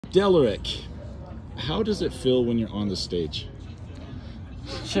Deleriq, how does it feel when you're on the stage?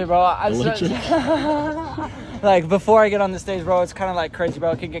 Shit, bro. Like, before I get on the stage, bro, it's kind of like crazy,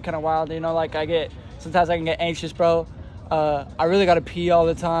 bro. It can get kind of wild, you know? Like, sometimes I can get anxious, bro. I really gotta pee all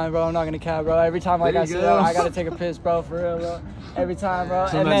the time, bro. I'm not gonna cap, bro. Every time, like, I sit down, I gotta take a piss, bro, for real, bro. Every time, bro.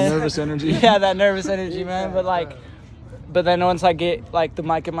 Some of that nervous energy? Yeah, that nervous energy, man. But then once I get, like, the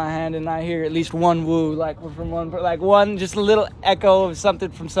mic in my hand and I hear at least one woo, like, from one, just a little echo of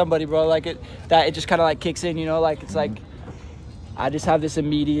something from somebody, bro, like, it just kind of, like, kicks in, you know? Like, it's like, I just have this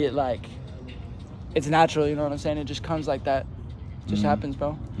immediate, like, it's natural, you know what I'm saying? It just comes like that. It just happens,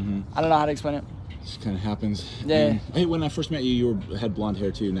 bro. I don't know how to explain it. It just kind of happens. Yeah. And, hey, when I first met you, you had blonde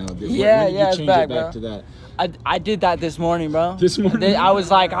hair too. Now, when did you it's change back, it back bro. to that? I did that this morning, bro. This morning? I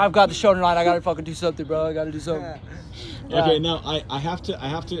was like, I've got the show tonight. I gotta fucking do something, bro. I gotta do something. Yeah. Okay, now I have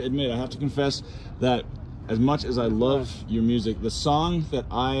to admit, I have to confess that as much as I love your music, the song that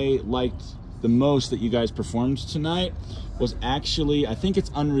I liked the most that you guys performed tonight was actually, I think it's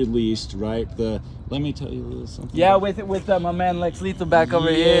unreleased, right? Let me tell you a little something. Yeah, with my man Lex Lethal back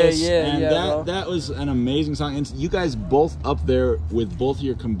over here. Yeah, and bro. that was an amazing song. And you guys both up there with both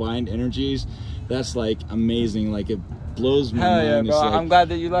your combined energies. That's like amazing. Like, it blows my mind. Yeah, bro. Like, I'm glad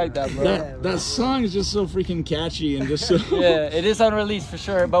that you like that, bro. That song is just so freaking catchy and just so. Yeah, it is unreleased for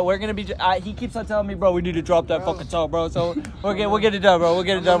sure. But we're gonna be. He keeps on telling me, bro, we need to drop that fucking song, bro. So we'll get it done, bro. We'll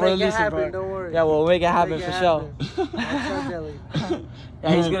get it done. We'll release it, bro. Don't worry. Yeah, we'll make it happen for sure.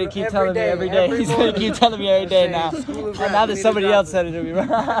 Yeah, he's gonna keep telling me every day. He's gonna keep telling me every day now. And now that somebody else said it to me, bro.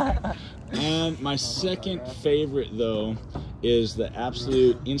 And my second favorite though is the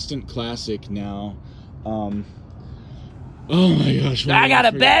absolute instant classic now. Oh my gosh! I got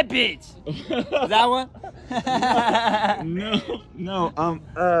a bad bitch. Is that one? No.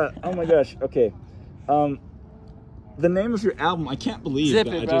 Oh my gosh. Okay. The name of your album, I can't believe. Zip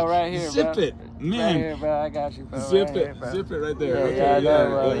It, bro. Right here, Zip bro. It, man. Right here, bro. I got you, bro. Zip right it, here, bro. zip it right there. Yeah, okay, yeah, I know,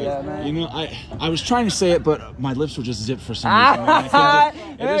 bro. Yeah, man. You know, I was trying to say it, but my lips were just zipped for some reason. I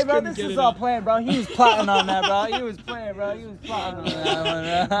Hey, bro, this is all planned, bro. He was plotting on that, bro. He was playing, bro. He was plotting on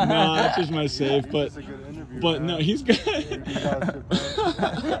that one, bro. No, that's just my save, but no, he's good.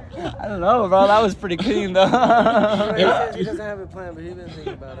 I don't know, bro. That was pretty clean, though. He doesn't have it planned, but he's been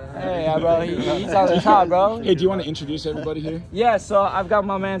thinking about it. Hey, yeah, bro. He's on the top, bro. Hey, do you want to introduce everybody here? Yeah, so I've got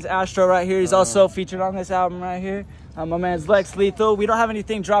my man's Ashtro right here. He's also featured on this album right here. My man's Lex Lethal. We don't have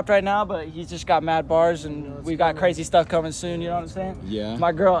anything dropped right now, but he's just got mad bars, and we've got crazy stuff coming soon, you know what I'm saying? Yeah.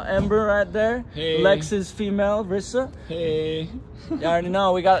 My girl Ember right there. Hey. Lex's female, Rissa. Hey. You already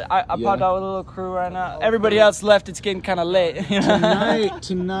know. I popped out with a little crew right now. Everybody else left. It's getting kind of late. You know?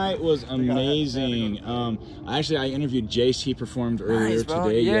 Tonight was amazing. I interviewed Jace. He performed earlier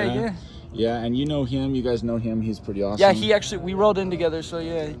today. Yeah, and you know him. You guys know him. He's pretty awesome. Yeah, we rolled in together. So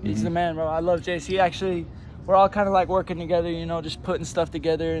yeah, he's the man, bro. I love Jace. We're all kind of like working together, you know, just putting stuff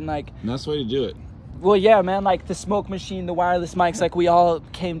together and like. And that's the way to do it. Well, yeah, man, like the smoke machine, the wireless mics, like we all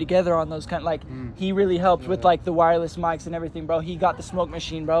came together on those kind of, like, he really helped with like the wireless mics and everything, bro. He got the smoke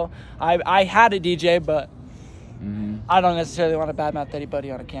machine, bro. I had a DJ, but I don't necessarily want to badmouth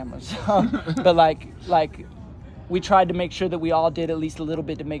anybody on a camera. So, but like we tried to make sure that we all did at least a little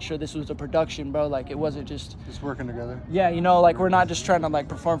bit to make sure this was a production, bro. Like, it wasn't just working together. Yeah, you know, like, we're not just trying to like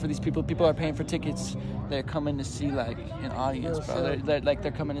perform for these people. People are paying for tickets. They're coming to see like an audience, bro.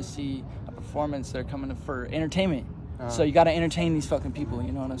 They're coming to see a performance. They're coming for entertainment. So you got to entertain these fucking people,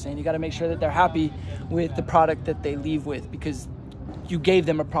 you know what I'm saying? You got to make sure that they're happy with the product that they leave with, because you gave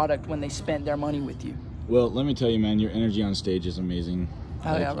them a product when they spent their money with you. Well, let me tell you, man, your energy on stage is amazing.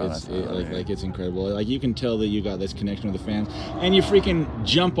 Oh, yeah, bro. It's incredible. Like, you can tell that you got this connection with the fans, and you freaking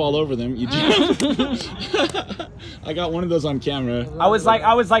jump all over them. You jump. I got one of those on camera. I was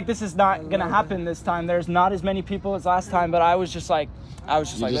like, this is not gonna happen this time. There's not as many people as last time, but I was just like,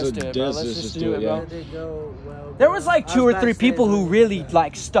 let's do it, bro. Let's just do it, bro. There was like 2 or 3 people who really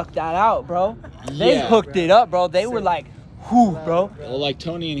like stuck that out, bro. They hooked it up, bro. They were like, whoo, bro. Well, like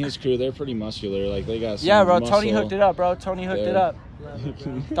Tony and his crew, they're pretty muscular. Like, they got some bro. muscle. Tony hooked it up, bro. Tony hooked it up.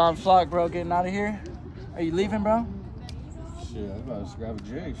 Don Flock, bro, getting out of here. Are you leaving, bro? Shit, I'm about to grab a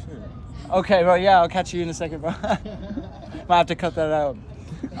J, sure. Okay, bro, yeah, I'll catch you in a second, bro. Might have to cut that out.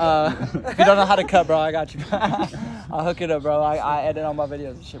 If you don't know how to cut, bro, I got you. I'll hook it up, bro. I edit all my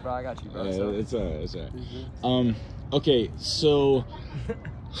videos and shit, bro. I got you, bro. It's all right. Okay, so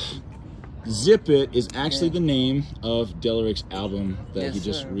Zip It is actually the name of Deleriq's album that he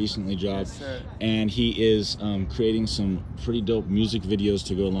just recently dropped, and he is creating some pretty dope music videos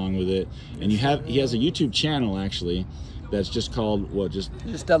to go along with it. And he has a YouTube channel actually, that's just called what? Just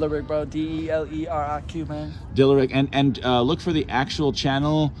Deleriq, bro. Deleriq, man. Deleriq, and look for the actual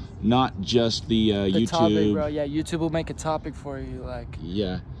channel, not just the YouTube. Topic, bro. Yeah, YouTube will make a topic for you, like.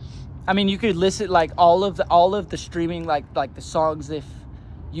 Yeah. I mean, you could listen like all of the streaming, like the songs. If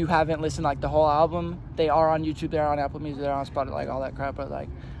you haven't listened like the whole album, they are on YouTube. They're on Apple Music. They're on Spotify, like all that crap. But like,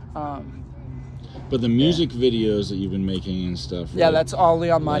 but the music videos that you've been making and stuff. Yeah, right? that's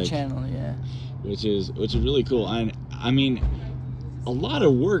only on my Like, channel. Yeah. Which is really cool. And I mean, a lot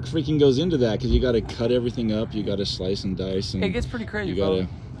of work freaking goes into that because you got to cut everything up. You got to slice and dice. And It gets pretty crazy, you gotta, bro.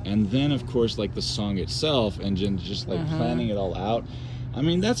 and then of course like the song itself and just like planning it all out. I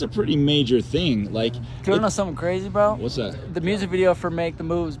mean, that's a pretty major thing. Like, Do you want to know something crazy, bro? what's that? The music video for Make the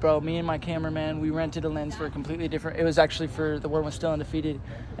Moves, bro. Me and my cameraman, we rented a lens for a completely different. It was actually for The World Was Still Undefeated,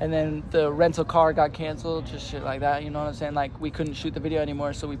 and then the rental car got canceled, just shit like that. You know what I'm saying? Like, we couldn't shoot the video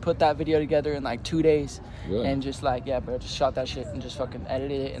anymore, so we put that video together in like 2 days, Really? and just like bro, just shot that shit and just fucking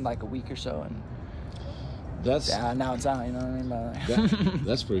edited it in like a week or so, and That's now it's out. You know what I mean? But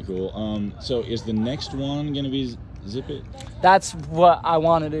that's pretty cool. So is the next one gonna be Zip It? that's what I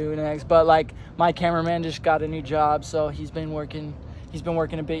want to do next. But like, my cameraman just got a new job, so he's been working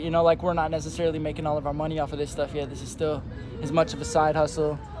a bit. You know, like, we're not necessarily making all of our money off of this stuff yet. This is still as much of a side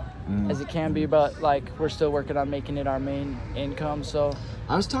hustle as it can be, but like, we're still working on making it our main income. So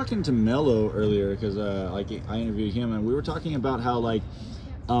I was talking to Mello earlier because like I interviewed him and we were talking about how like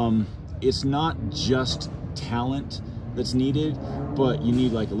it's not just talent that's needed, but you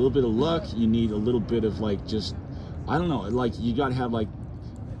need like a little bit of luck. You need a little bit of like just, I don't know, like you got to have like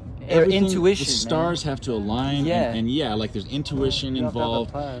everything, intuition. The stars have to align. Yeah. And yeah, like there's intuition You have to have a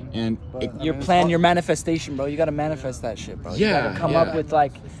involved. plan, And Your plan, your manifestation, bro. You got to manifest that shit, bro. Yeah, You got to come up with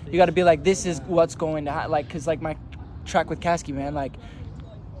like, you got to be like, this is what's going to happen. Like, cause like my track with Kasky, man, like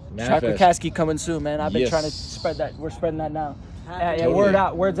track with manifest. Kasky coming soon, man. I've been Yes. trying to spread that. We're spreading that now. Yeah,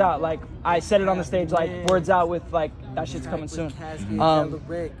 words out. Like, I said it on the stage, like, words out with like, that shit's coming soon.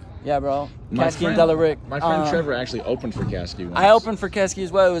 Yeah, bro. Kasky and Deleriq. My friend Trevor actually opened for Kasky once. I opened for Kasky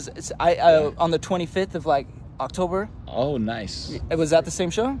as well. It was on the 25th of like October. Oh, nice. Was that the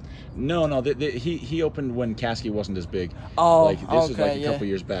same show? No, he opened when Kasky wasn't as big. Oh, like this was okay, like a couple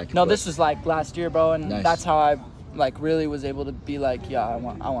years back. No, but- this was like last year, bro, and Nice. that's how I like really was able to be like, yeah, I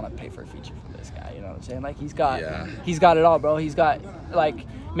want to pay for a feature for this guy. You know what I'm saying? Like, he's got it all, bro. He's got, like,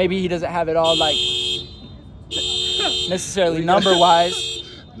 maybe he doesn't have it all like necessarily number wise.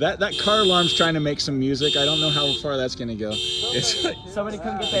 That car alarm's trying to make some music. I don't know how far that's gonna go. It's like, Somebody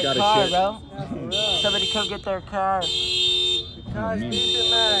come get their gotta car, shit. bro. Somebody come get their car.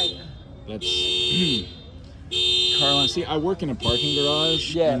 that's car alarm. See, I work in a parking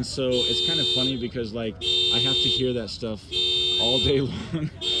garage, Yeah. and so it's kind of funny because like I have to hear that stuff all day long.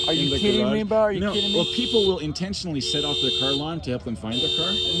 Are you in the kidding garage. me, bro? Are you No, kidding me? Well, people will intentionally set off their car alarm to help them find their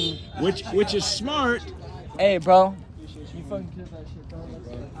car, which is smart. Hey, bro. You fucking killed that shit,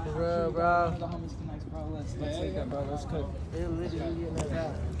 bro. Bro. The homies tonight, bro. Let's take that, bro. Let's cook. It literally in that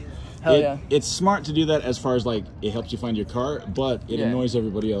house. Hell yeah. It's smart to do that as far as like it helps you find your car, but it Yeah. annoys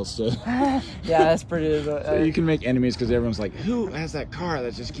everybody else. So. Yeah, that's pretty. So you can make enemies because everyone's like, who has that car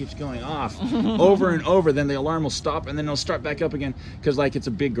that just keeps going off over and over? Then the alarm will stop and then it'll start back up again because like it's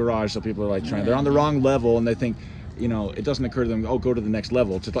a big garage, so people are like trying. They're on the wrong level and they think, you know, it doesn't occur to them. Oh, go to the next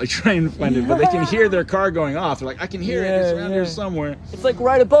level to like try and find it, but they can hear their car going off. They're like, I can hear it. It's around here somewhere. It's like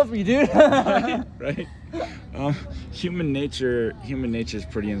right above me, dude. Right? Human nature is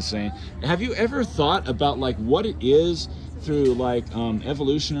pretty insane. Have you ever thought about like what it is through like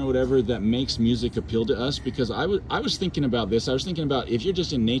evolution or whatever that makes music appeal to us? Because I was thinking about this. I was thinking about if you're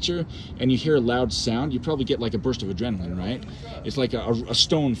just in nature and you hear a loud sound, you probably get like a burst of adrenaline, right? It's like a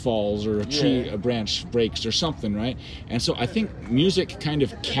stone falls or a tree, a branch breaks or something, right? And so I think music kind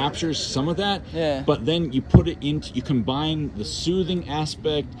of captures some of that. Yeah. But then you put it into, you combine the soothing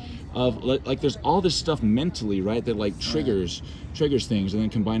aspect of like there's all this stuff mentally, right, that like triggers things, and then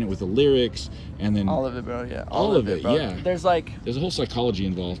combine it with the lyrics and then All of it, bro. Yeah. all of it, bro. yeah. There's like, There's a whole psychology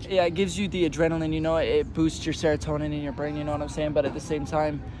involved. yeah, it gives you the adrenaline, you know, it boosts your serotonin in your brain, you know what I'm saying? But at the same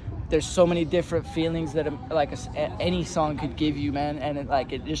time, there's so many different feelings that like any song could give you, man. And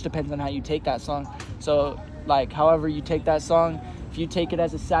it just depends on how you take that song. So like, however you take that song, if you take it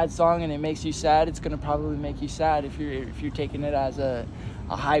as a sad song and it makes you sad, it's gonna probably make you sad. If you're taking it as a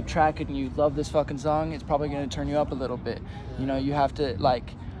hype track and you love this fucking song, it's probably gonna turn you up a little bit. You know, you have to like,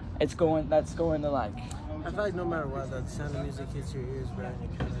 that's going to like, I feel like no matter what, the sound of music hits your ears, bro. And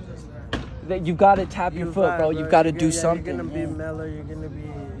you kind of just like, that you gotta tap your foot, bro. You've got to do something. You're gonna be mellow. You're gonna be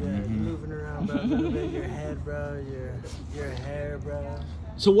moving around, bro. A little bit. Your head, bro. Your hair, bro.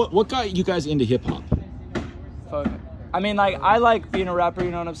 So what got you guys into hip hop? Fuck. I mean, like, I like being a rapper,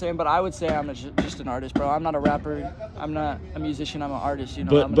 you know what I'm saying? But I would say I'm just an artist, bro. I'm not a rapper. I'm not a musician. I'm an artist, you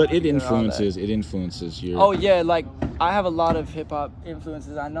know? But it influences your... Oh, yeah, like, I have a lot of hip-hop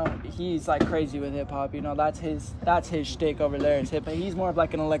influences. I know he's, like, crazy with hip-hop, you know? That's his shtick over there. It's hip-hop. He's more of,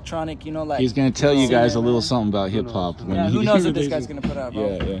 like, an electronic, you know, like... He's going to tell you guys a little something about hip-hop. Yeah, who knows what this guy's going to put out,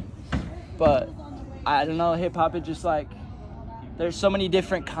 bro? Yeah. But, I don't know, hip-hop, it just, like... There's so many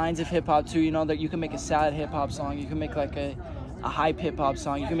different kinds of hip-hop, too, you know, that you can make a sad hip-hop song. You can make, like, a hype hip-hop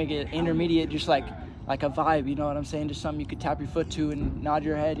song. You can make it intermediate, just, like a vibe, you know what I'm saying? Just something you could tap your foot to and nod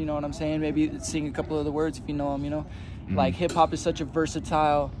your head, you know what I'm saying? Maybe sing a couple of the words if you know them, you know? Like, hip-hop is such a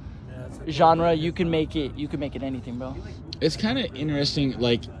versatile genre. You can make it anything, bro. It's kind of interesting,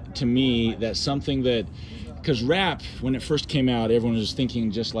 like, to me, that something that... Because rap, when it first came out, everyone was thinking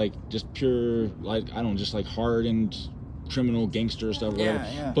just pure, like, I don't know, just, like, hardened... criminal gangster stuff, whatever.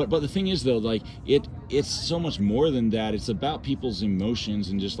 Yeah. But the thing is though, like it's so much more than that. It's about people's emotions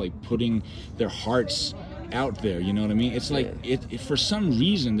and just like putting their hearts out there. You know what I mean? It's like it for some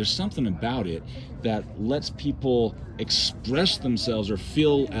reason there's something about it that lets people express themselves or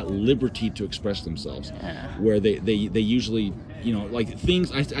feel at liberty to express themselves. Where they usually, you know, like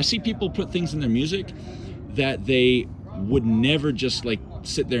things. I see people put things in their music that they would never just like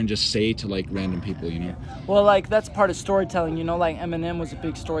sit there and just say to like random people, you know. Well, like that's part of storytelling, you know. Like Eminem was a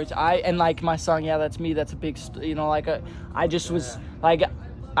big story. And like my song, yeah, that's me. That's a big, you know. Like I just was like,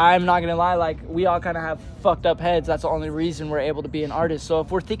 I'm not gonna lie. Like we all kind of have fucked up heads. That's the only reason we're able to be an artist. So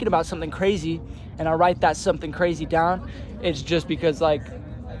if we're thinking about something crazy, and I write that something crazy down, it's just because like,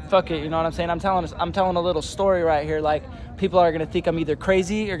 fuck it, you know what I'm saying? I'm telling a little story right here. Like people are gonna think I'm either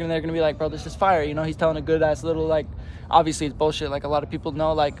crazy or they're gonna be like, bro, this is fire. You know, he's telling a good ass little like. Obviously, it's bullshit. Like, a lot of people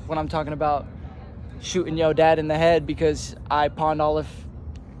know, like, when I'm talking about shooting your dad in the head because I pawned all of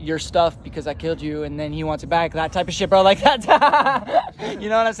your stuff because I killed you and then he wants it back. That type of shit, bro. Like, that. You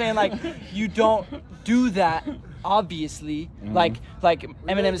know what I'm saying? Like, you don't do that, obviously. Like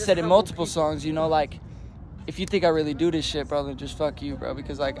Eminem said in multiple songs, you know, like, if you think I really do this shit, bro, then just fuck you, bro.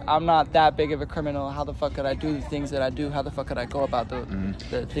 Because, like, I'm not that big of a criminal. How the fuck could I do the things that I do? How the fuck could I go about the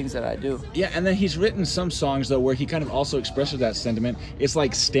things that I do? Yeah, and then he's written some songs, though, where he kind of also expresses that sentiment. It's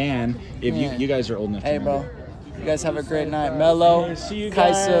like Stan, if you guys are old enough to remember. Bro. You guys have a great night. Mello,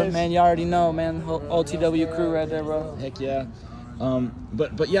 Kaisa, man, you already know, man. Whole OTW crew right there, bro. Heck yeah.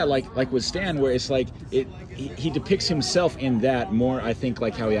 But yeah, like with Stan, where it's like he depicts himself in that more, I think,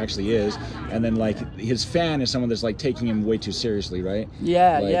 like how he actually is, and then like his fan is someone that's like taking him way too seriously, right?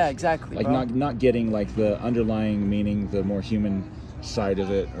 Yeah, like, yeah, exactly. Like bro. not getting like the underlying meaning, the more human side of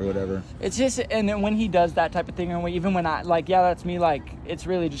it or whatever. It's just, and then when he does that type of thing, and even when I like, yeah, that's me. Like, it's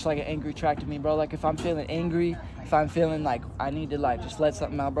really just like an angry track to me, bro. Like if I'm feeling angry, if I'm feeling like I need to like just let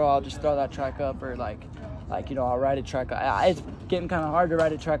something out, bro, I'll just throw that track up, or like you know, I'll write a track. It's getting kind of hard to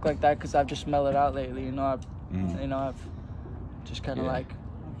write a track like that because I've just mellowed out lately. You know, I've just kind of like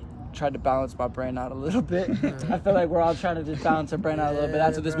tried to balance my brain out a little bit. I feel like we're all trying to just balance our brain out a little bit.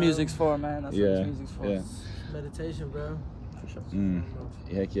 That's what this music's for, man. That's what this music's for. Yeah. Meditation, bro. For sure.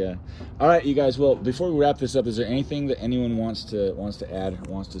 Heck yeah. All right, you guys. Well, before we wrap this up, is there anything that anyone wants to add,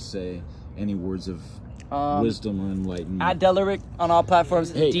 wants to say? Any words of wisdom or enlightenment? At Deleriq on all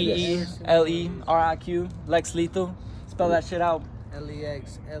platforms. DELERIQ. Lex Lethal. Spell that shit out.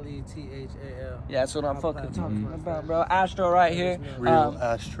 LEXLETHAL. Yeah, that's what I'm fucking talking about, bro. Ashtro right here. Real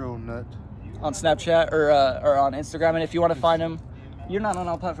Ashtro nut. On Snapchat or on Instagram, and if you want to find him, you're not on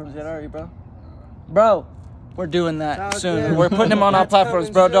all platforms yet, are you, bro? Bro, we're doing that soon. We're putting him on all platforms,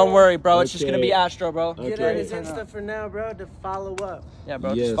 bro. Don't worry, bro. It's just gonna be Ashtro, bro. Get on his Insta for now, bro, to follow up. Yeah,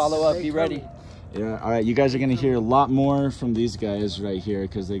 bro. Just follow up. Be ready. Yeah, all right, you guys are going to hear a lot more from these guys right here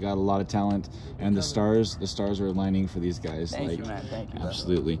because they got a lot of talent, and the stars are aligning for these guys. Thank you, man. Thank you.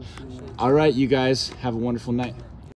 Absolutely. All right, you guys, have a wonderful night.